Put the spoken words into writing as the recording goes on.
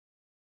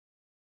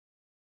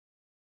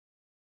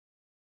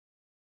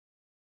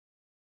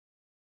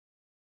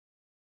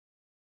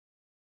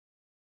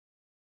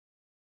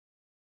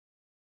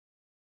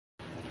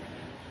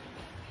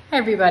Hi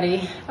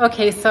everybody.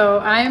 Okay, so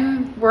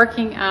I'm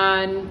working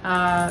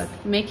on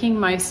making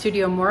my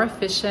studio more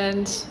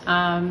efficient so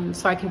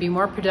I can be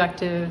more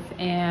productive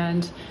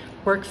and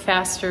work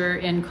faster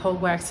in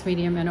cold wax,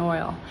 medium, and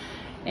oil.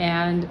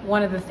 And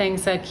one of the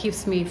things that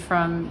keeps me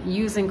from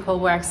using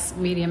cold wax,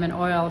 medium, and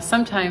oil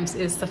sometimes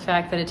is the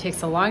fact that it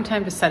takes a long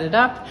time to set it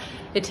up.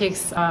 It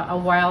takes a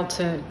while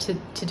to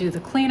do the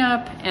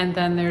cleanup, and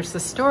then there's the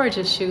storage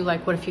issue,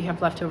 like what if you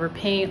have leftover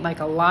paint, like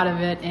a lot of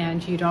it,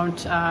 and you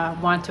don't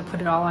want to put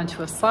it all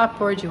onto a slop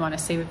board, you want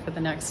to save it for the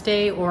next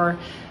day or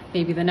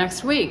maybe the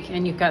next week,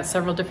 and you've got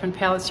several different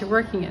palettes you're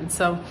working in.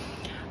 So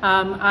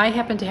I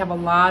happen to have a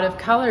lot of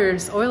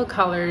colors, oil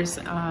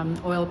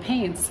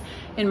paints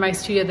in my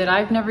studio that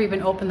I've never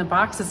even opened the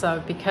boxes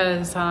of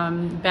because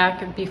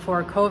back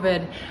before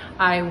COVID,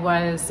 I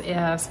was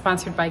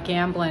sponsored by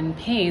Gamblin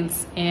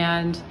Paints,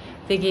 and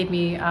they gave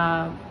me,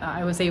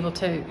 I was able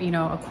to,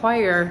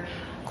 acquire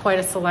quite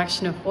a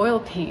selection of oil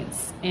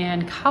paints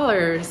and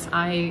colors.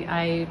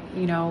 I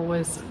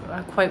was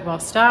quite well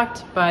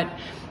stocked, but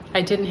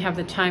I didn't have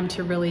the time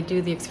to really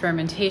do the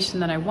experimentation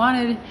that I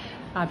wanted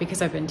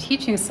because I've been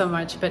teaching so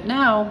much. But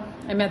now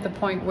I'm at the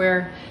point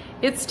where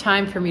it's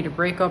time for me to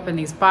break open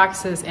these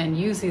boxes and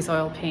use these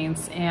oil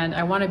paints, and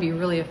I want to be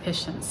really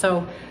efficient.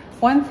 So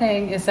one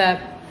thing is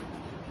that,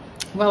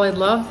 well, I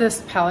love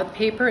this palette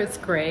paper. It's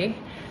gray.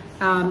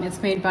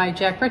 It's made by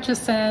Jack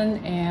Richardson,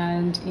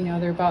 and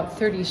there are about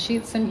 30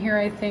 sheets in here,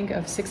 I think,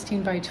 of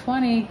 16 by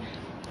 20,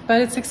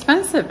 but it's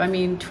expensive. I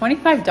mean,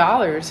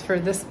 $25 for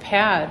this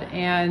pad.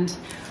 And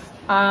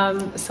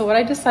so what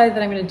I decided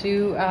that I'm going to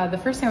do, the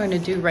first thing I'm going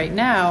to do right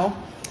now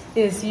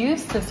is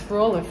use this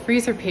roll of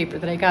freezer paper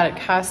that I got at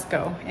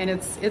Costco, and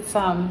it's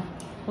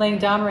laying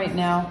down right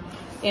now.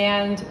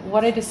 And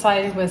what I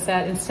decided was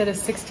that instead of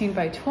 16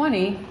 by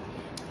 20,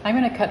 I'm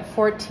going to cut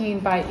 14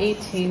 by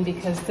 18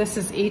 because this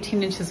is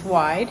 18 inches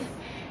wide,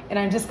 and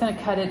I'm just going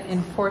to cut it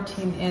in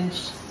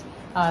 14-inch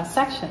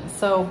sections.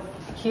 So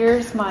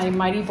here's my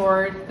mighty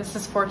board. This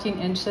is 14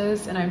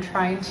 inches, and I'm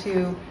trying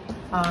to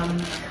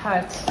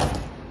cut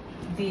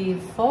the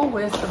full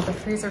width of the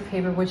freezer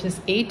paper, which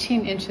is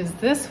 18 inches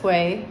this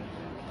way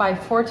by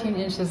 14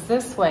 inches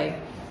this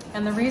way.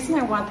 And the reason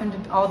I want them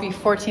to all be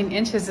 14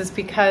 inches is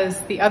because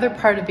the other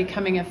part of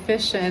becoming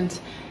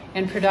efficient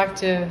and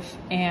productive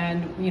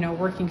and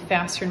working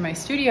faster in my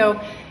studio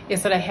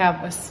is that I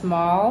have a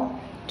small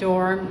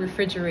dorm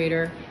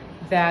refrigerator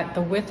that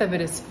the width of it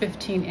is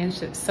 15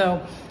 inches.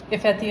 So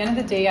if at the end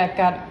of the day I've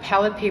got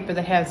palette paper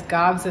that has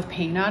gobs of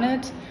paint on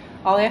it,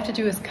 all I have to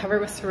do is cover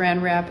it with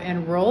saran wrap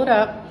and roll it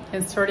up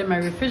and store it in my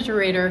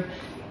refrigerator,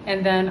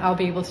 and then I'll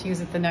be able to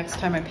use it the next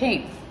time I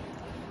paint.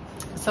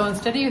 So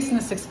instead of using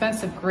this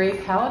expensive gray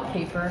palette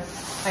paper,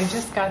 I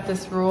just got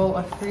this roll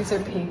of freezer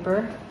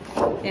paper,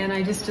 and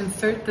I just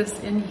insert this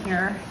in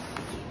here.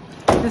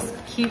 This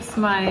keeps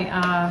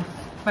my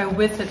my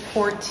width at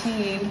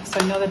 14, so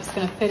I know that it's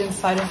going to fit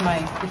inside of my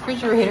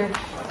refrigerator,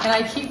 and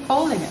I keep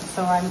folding it.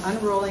 So I'm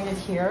unrolling it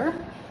here,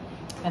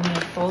 and then I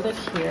fold it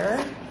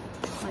here,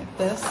 like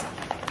this,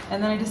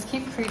 and then I just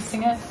keep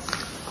creasing it.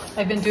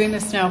 I've been doing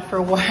this now for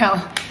a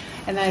while,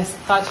 and I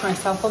thought to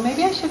myself, well,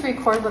 maybe I should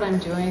record what I'm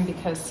doing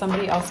because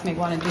somebody else may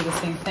want to do the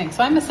same thing.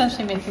 So I'm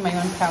essentially making my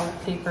own palette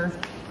paper.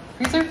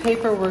 Freezer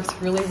paper works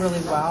really,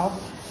 really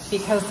well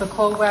because the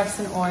cold wax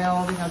and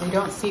oil, they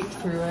don't seep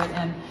through it.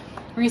 And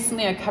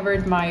recently I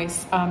covered my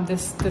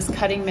this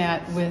cutting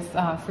mat with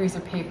freezer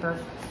paper.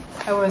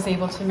 I was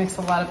able to mix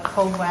a lot of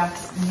cold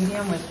wax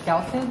medium with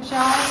Gelfid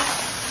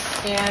gel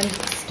and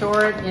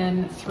store it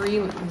in 3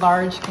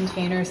 large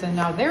containers, and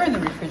now they're in the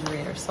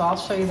refrigerator. So I'll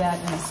show you that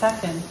in a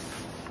second.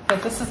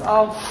 But this is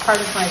all part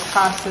of my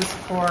process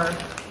for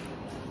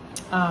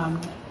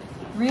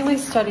really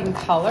studying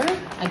color.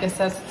 I guess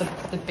that's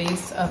the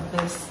base of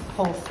this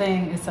whole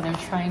thing, is that I'm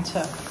trying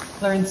to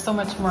learn so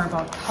much more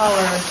about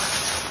color.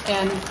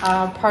 And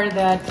part of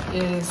that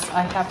is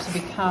I have to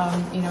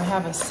become,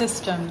 have a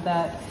system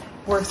that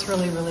works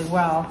really, really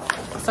well.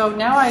 So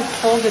now I've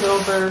folded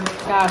over,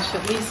 gosh,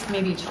 at least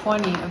maybe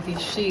 20 of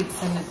these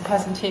sheets, and it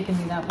hasn't taken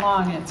me that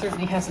long, and it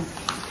certainly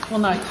will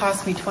not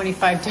cost me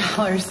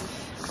 $25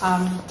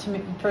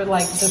 for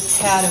like this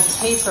pad of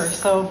paper.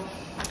 So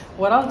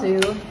what I'll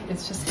do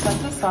is just cut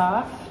this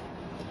off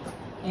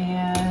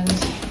and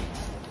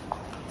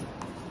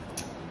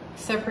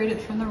separate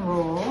it from the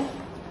roll.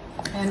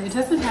 And it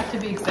doesn't have to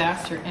be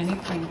exact or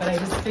anything, but I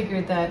just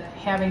figured that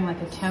having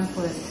like a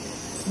template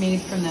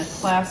made from that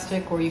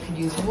plastic, or you could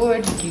use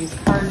wood, you could use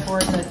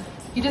cardboard, but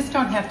you just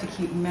don't have to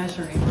keep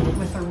measuring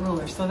with a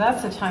ruler. So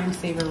that's a time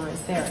saver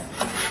right there.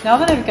 Now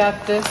that I've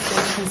got this,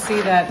 you can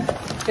see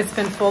that it's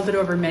been folded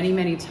over many,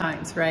 many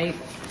times, right?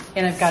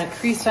 And I've got it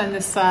creased on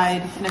this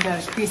side, and I've got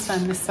it creased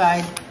on this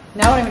side.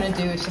 Now what I'm going to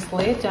do is just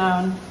lay it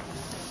down,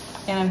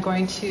 and I'm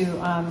going to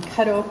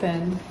cut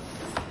open.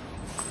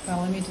 Well,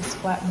 let me just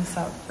flatten this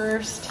out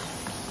first.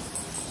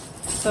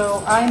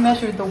 So I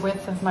measured the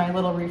width of my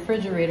little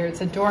refrigerator.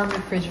 It's a dorm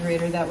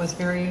refrigerator that was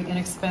very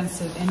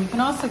inexpensive, and you can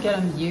also get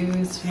them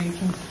used. You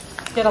can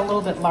get a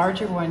little bit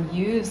larger one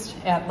used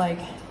at like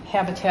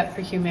Habitat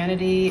for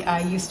Humanity. I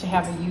used to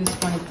have a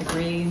used one at the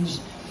Grange,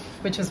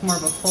 which was more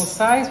of a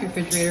full-size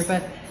refrigerator,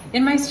 but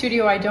in my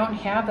studio I don't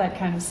have that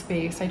kind of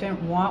space. I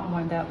didn't want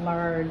one that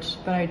large,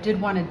 but I did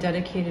want a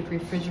dedicated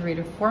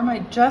refrigerator for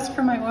just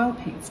for my oil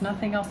paints.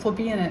 Nothing else will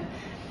be in it.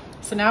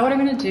 So now what I'm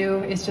going to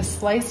do is just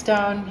slice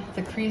down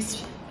the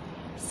creased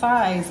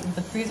size of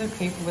the freezer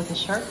paper with a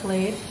sharp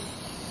blade.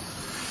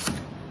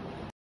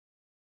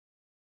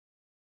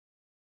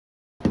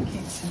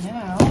 Okay, so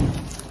now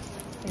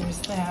there's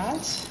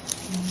that.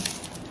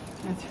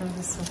 I'm going to throw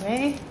this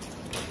away.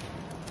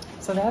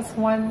 So that's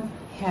one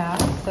half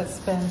that's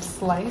been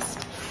sliced.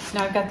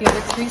 Now I've got the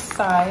other creased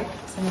side,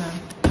 so I'm going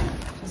to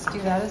just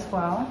do that as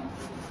well.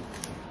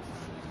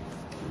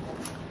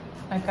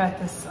 I've got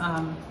this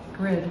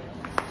grid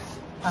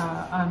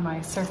on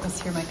my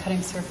surface here, my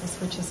cutting surface,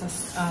 which is a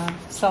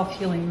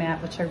self-healing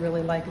mat, which I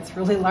really like. It's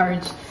really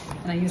large,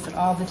 and I use it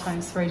all the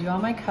time. So where I do all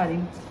my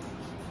cutting,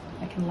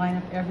 I can line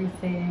up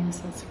everything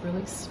so it's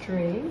really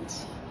straight.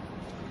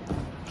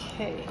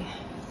 Okay.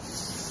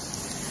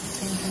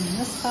 Same thing on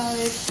this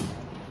side.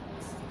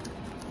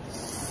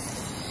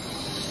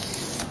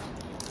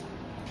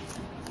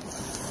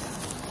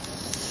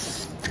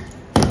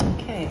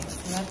 Okay,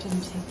 so that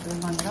didn't take very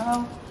long at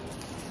all.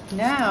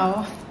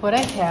 Now, what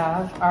I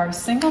have are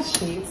single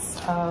sheets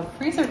of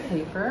freezer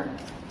paper,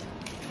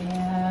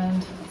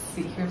 and let's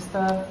see, here's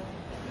the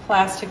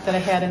plastic that I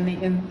had in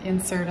the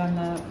insert on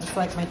the, it's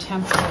like my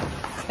template.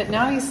 But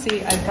now you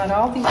see I've got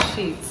all these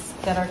sheets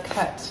that are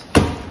cut,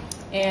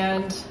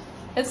 and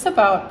it's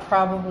about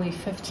probably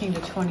 15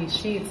 to 20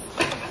 sheets.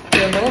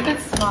 They're a little bit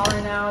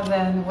smaller now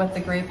than what the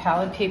gray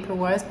palette paper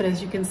was, but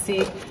as you can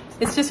see,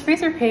 it's just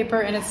freezer paper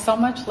and it's so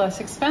much less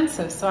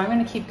expensive. So I'm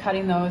going to keep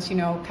cutting those, you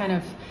know, kind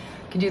of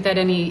can do that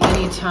any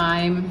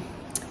time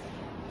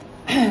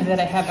that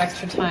I have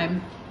extra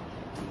time.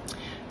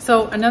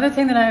 So another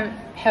thing that I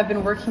have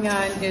been working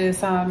on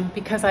is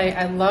because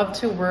I love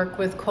to work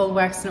with cold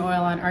wax and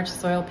oil on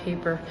Arches oil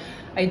paper.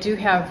 I do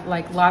have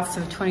like lots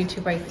of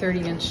 22 by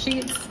 30 inch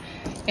sheets.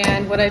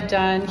 And what I've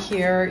done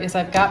here is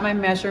I've got my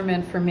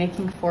measurement for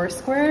making 4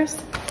 squares.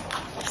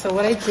 So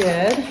what I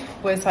did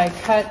was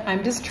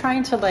I'm just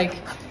trying to like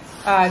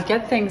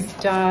get things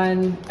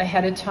done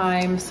ahead of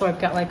time. So I've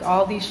got like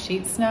all these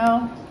sheets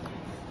now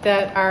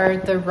that are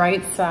the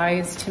right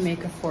size to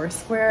make a 4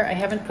 square. I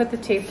haven't put the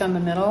tape down the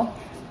middle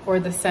or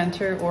the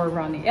center or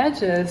around the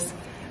edges,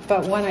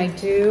 but when I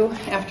do,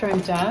 after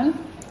I'm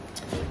done,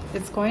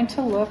 it's going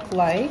to look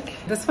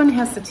like, this one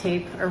has the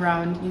tape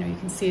around, you know, you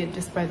can see it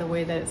just by the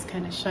way that it's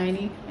kind of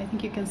shiny. I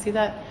think you can see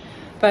that.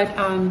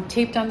 But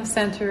taped on the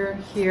center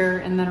here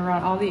and then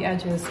around all the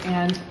edges.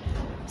 And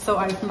so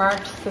I've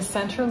marked the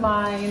center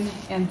line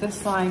and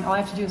this line. All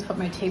I have to do is put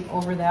my tape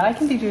over that. I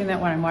can be doing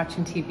that when I'm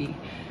watching TV.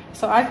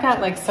 So I've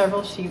got like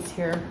several sheets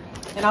here,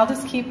 and I'll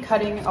just keep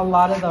cutting a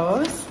lot of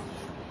those.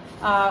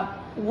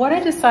 What I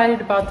decided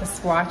about the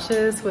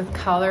swatches with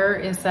color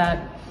is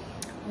that,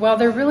 well,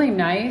 they're really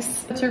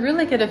nice, but to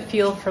really get a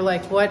feel for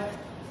like what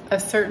a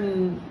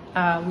certain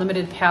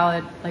limited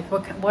palette, like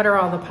what are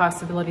all the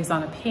possibilities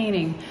on a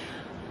painting.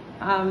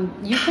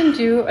 You can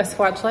do a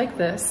swatch like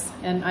this,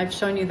 and I've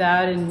shown you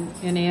that in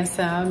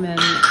ASM and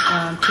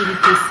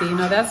PVPC.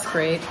 No, that's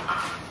great.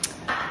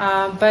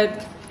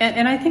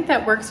 And I think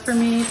that works for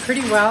me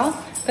pretty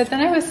well. But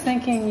then I was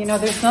thinking, you know,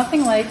 there's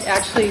nothing like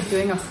actually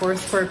doing a 4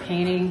 square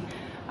painting,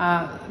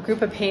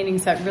 group of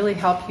paintings that really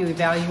help you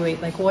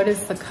evaluate, like, what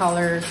is the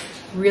color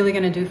really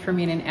going to do for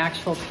me in an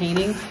actual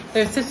painting.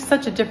 There's just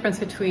such a difference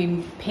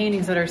between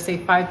paintings that are, say,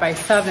 5 by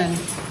 7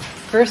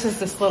 versus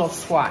this little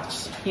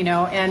swatch, you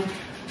know. And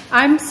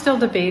I'm still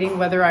debating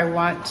whether I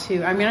want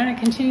to, I mean, I'm going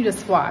to continue to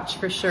swatch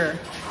for sure,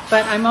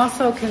 but I'm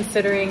also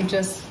considering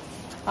just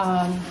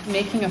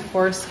making a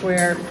 4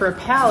 square for a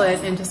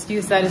palette and just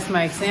use that as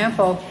my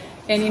example.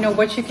 And you know,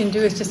 what you can do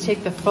is just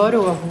take the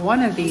photo of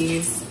one of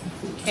these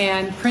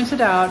and print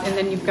it out, and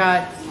then you've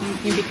got,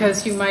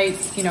 because you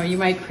might, you know, you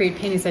might create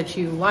paintings that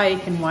you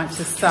like and want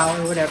to sell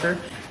or whatever.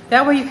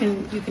 That way you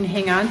can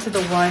hang on to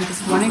the one,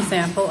 just one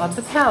example of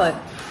the palette.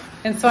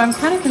 And so I'm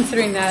kind of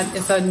considering that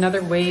as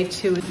another way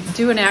to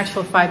do an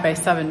actual 5 by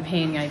 7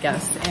 painting, I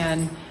guess.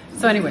 And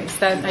so anyways,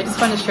 that I just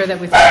want to share that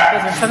with you.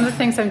 Those are some of the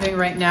things I'm doing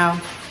right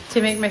now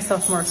to make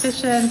myself more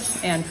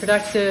efficient and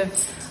productive,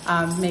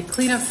 make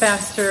cleanup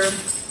faster,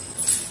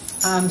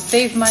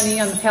 save money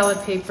on the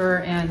palette paper.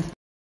 And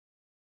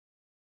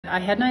I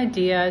had an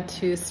idea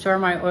to store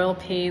my oil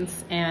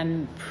paints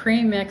and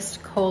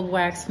pre-mixed cold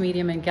wax,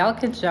 medium, and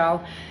Galca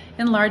gel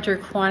in larger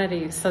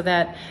quantities so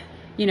that,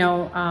 you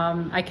know,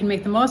 I can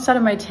make the most out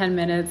of my 10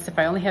 minutes if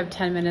I only have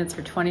 10 minutes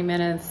or 20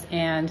 minutes.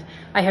 And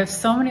I have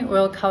so many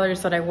oil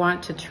colors that I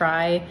want to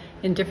try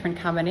in different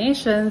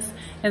combinations.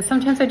 And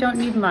sometimes I don't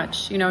need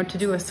much, you know, to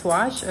do a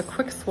swatch, a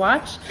quick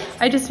swatch.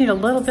 I just need a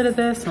little bit of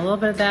this and a little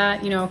bit of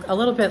that, you know, a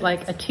little bit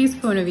like a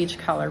teaspoon of each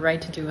color,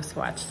 right, to do a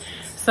swatch.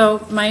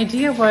 So my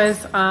idea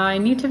was I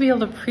need to be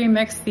able to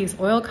pre-mix these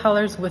oil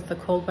colors with the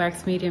cold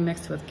wax medium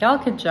mixed with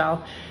Galca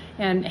gel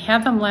and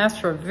have them last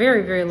for a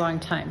very, very long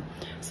time.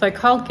 So I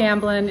called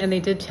Gamblin and they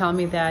did tell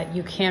me that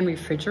you can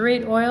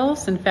refrigerate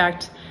oils. In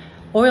fact,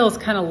 oils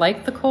kind of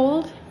like the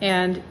cold,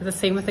 and the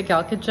same with the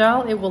Galca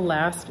gel. It will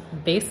last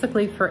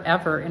basically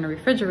forever in a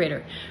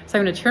refrigerator. So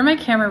I'm going to turn my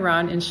camera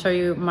around and show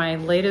you my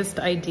latest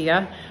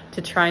idea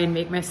to try and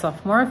make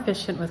myself more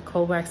efficient with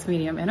cold wax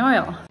medium and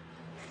oil.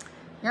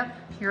 Yep,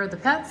 here are the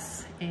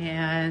pets,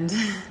 and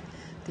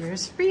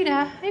there's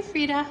Frida. Hi,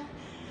 Frida.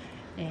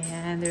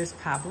 And there's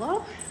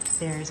Pablo.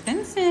 There's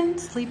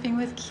Vincent sleeping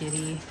with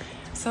Kitty.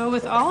 So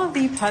with all of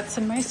the pets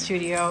in my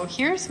studio,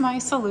 here's my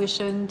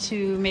solution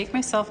to make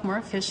myself more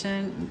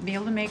efficient, be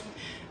able to make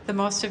the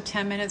most of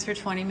 10 minutes or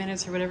 20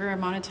 minutes or whatever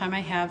amount of time I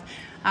have.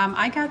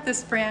 I got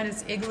this brand,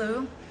 it's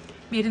Igloo,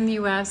 made in the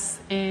US,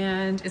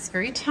 and it's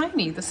very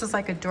tiny. This is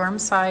like a dorm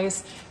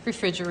size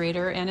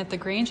refrigerator, and at the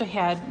Grange I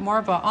had more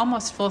of a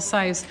almost full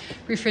size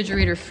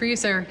refrigerator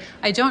freezer.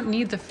 I don't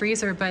need the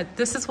freezer, but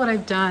this is what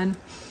I've done.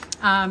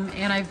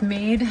 And I've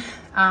made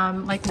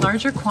like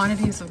larger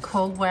quantities of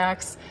cold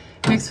wax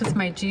mixed with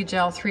my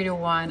G-Gel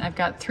 3-to-1. I've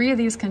got 3 of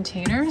these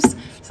containers.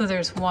 So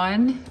there's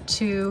 1,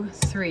 2,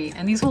 3,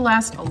 and these will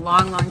last a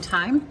long, long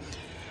time.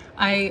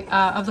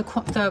 Of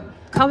the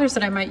colors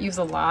that I might use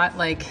a lot,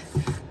 like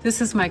this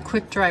is my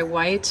quick dry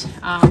white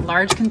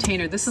large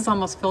container. This is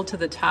almost filled to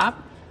the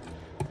top,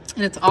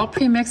 and it's all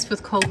pre-mixed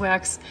with cold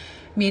wax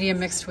medium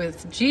mixed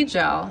with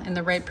G-Gel in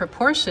the right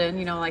proportion,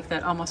 you know, like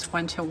that almost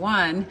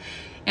 1-to-1.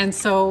 And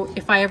so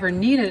if I ever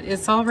need it,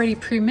 it's already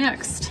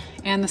pre-mixed.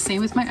 And the same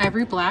with my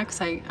ivory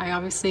blacks. I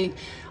obviously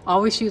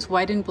always use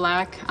white and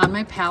black on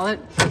my palette.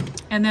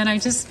 And then I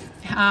just,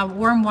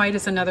 warm white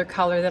is another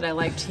color that I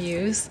like to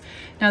use.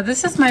 Now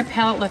this is my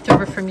palette left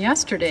over from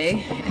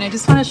yesterday, and I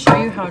just want to show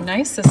you how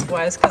nice this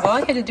was, because all I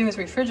had to do is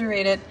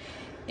refrigerate it,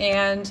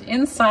 and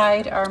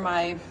inside are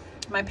my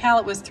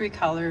palette was 3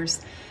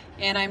 colors,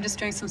 and I'm just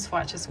doing some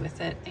swatches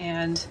with it.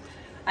 And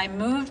I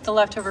moved the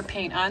leftover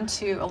paint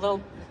onto a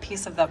little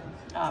piece of the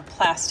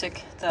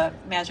plastic, the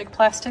magic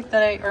plastic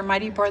that or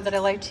mighty board that I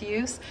like to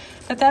use.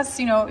 But that's,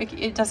 you know,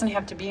 it doesn't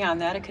have to be on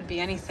that. It could be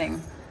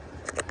anything.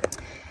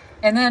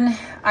 And then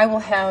I will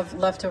have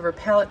leftover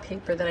palette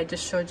paper that I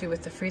just showed you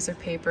with the freezer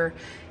paper.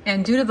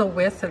 And due to the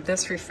width of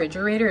this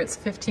refrigerator, it's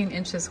 15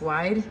 inches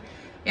wide.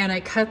 And I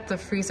cut the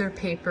freezer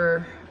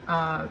paper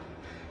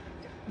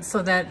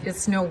so that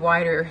it's no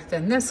wider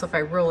than this. So if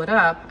I roll it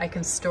up, I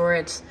can store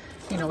it,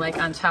 you know, like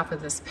on top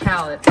of this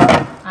palette,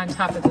 on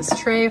top of this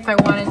tray if I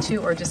wanted to,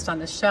 or just on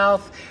the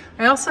shelf.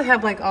 I also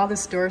have like all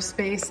this door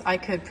space. I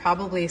could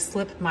probably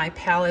slip my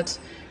palette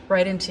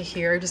right into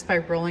here just by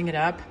rolling it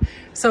up.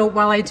 So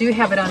while I do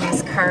have it on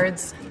these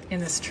cards in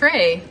this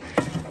tray,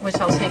 which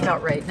I'll take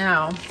out right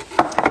now,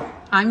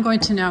 I'm going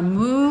to now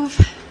move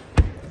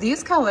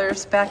these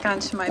colors back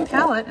onto my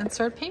palette and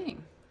start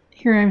painting.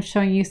 Here I'm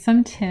showing you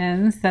some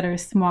tins that are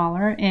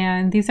smaller,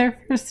 and these are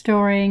for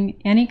storing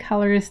any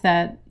colors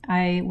that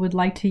I would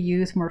like to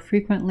use more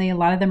frequently. A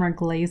lot of them are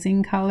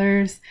glazing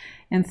colors,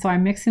 and so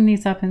I'm mixing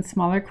these up in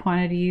smaller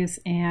quantities,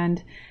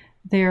 and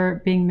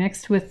they're being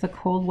mixed with the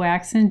cold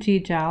wax and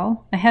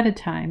G-Gel ahead of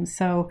time.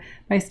 So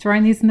by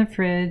storing these in the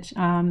fridge,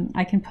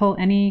 I can pull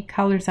any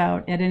colors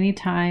out at any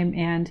time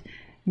and,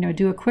 you know,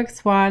 do a quick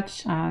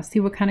swatch,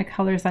 see what kind of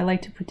colors I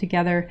like to put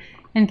together,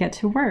 and get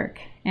to work.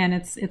 And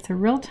it's a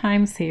real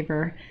time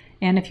saver.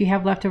 And if you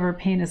have leftover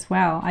paint as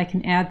well, I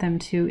can add them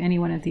to any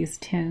one of these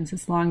tins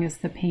as long as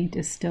the paint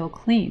is still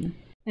clean.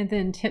 And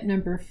then tip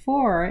number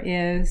 4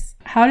 is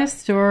how to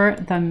store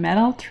the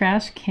metal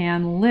trash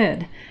can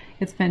lid.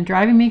 It's been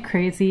driving me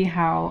crazy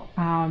how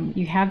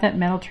you have that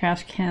metal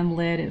trash can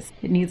lid.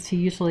 It needs to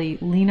usually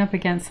lean up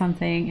against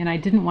something, and I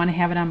didn't want to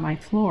have it on my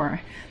floor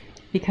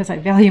because I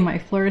value my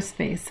floor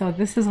space. So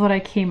this is what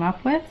I came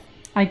up with.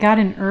 I got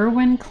an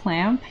Irwin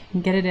clamp. You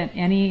can get it at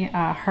any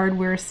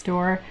hardware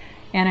store.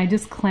 And I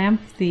just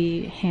clamped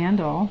the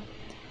handle,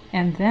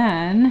 and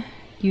then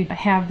you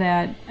have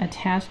that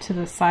attached to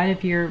the side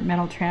of your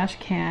metal trash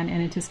can,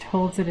 and it just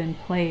holds it in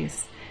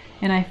place.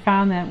 And I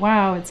found that,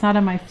 wow, it's not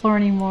on my floor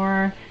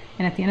anymore.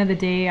 And at the end of the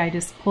day, I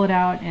just pull it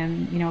out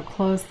and, you know,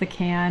 close the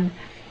can.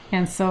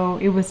 And so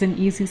it was an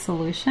easy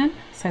solution.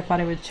 So I thought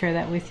I would share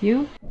that with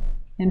you.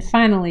 And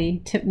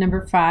finally, tip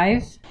number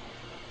 5.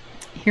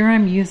 Here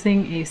I'm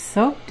using a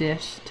soap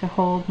dish to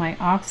hold my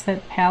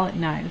offset palette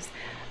knives.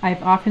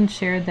 I've often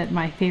shared that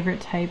my favorite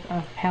type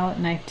of palette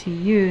knife to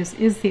use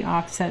is the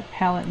offset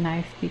palette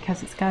knife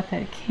because it's got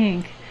that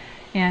kink,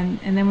 and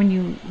then when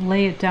you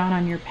lay it down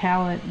on your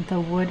palette, the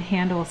wood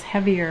handle is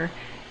heavier,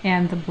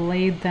 and the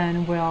blade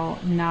then will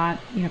not,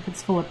 you know, if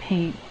it's full of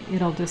paint,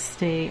 it'll just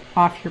stay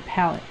off your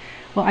palette.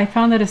 Well, I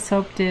found that a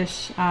soap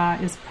dish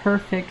is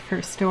perfect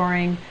for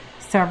storing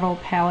several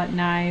palette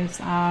knives,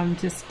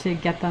 just to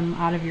get them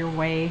out of your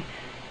way,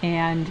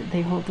 and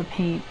they hold the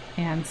paint.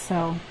 And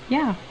so,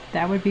 yeah,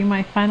 that would be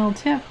my final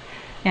tip.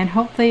 And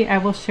hopefully I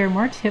will share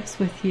more tips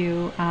with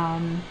you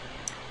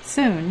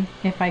soon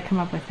if I come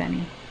up with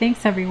any.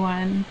 Thanks,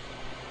 everyone.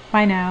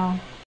 Bye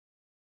now.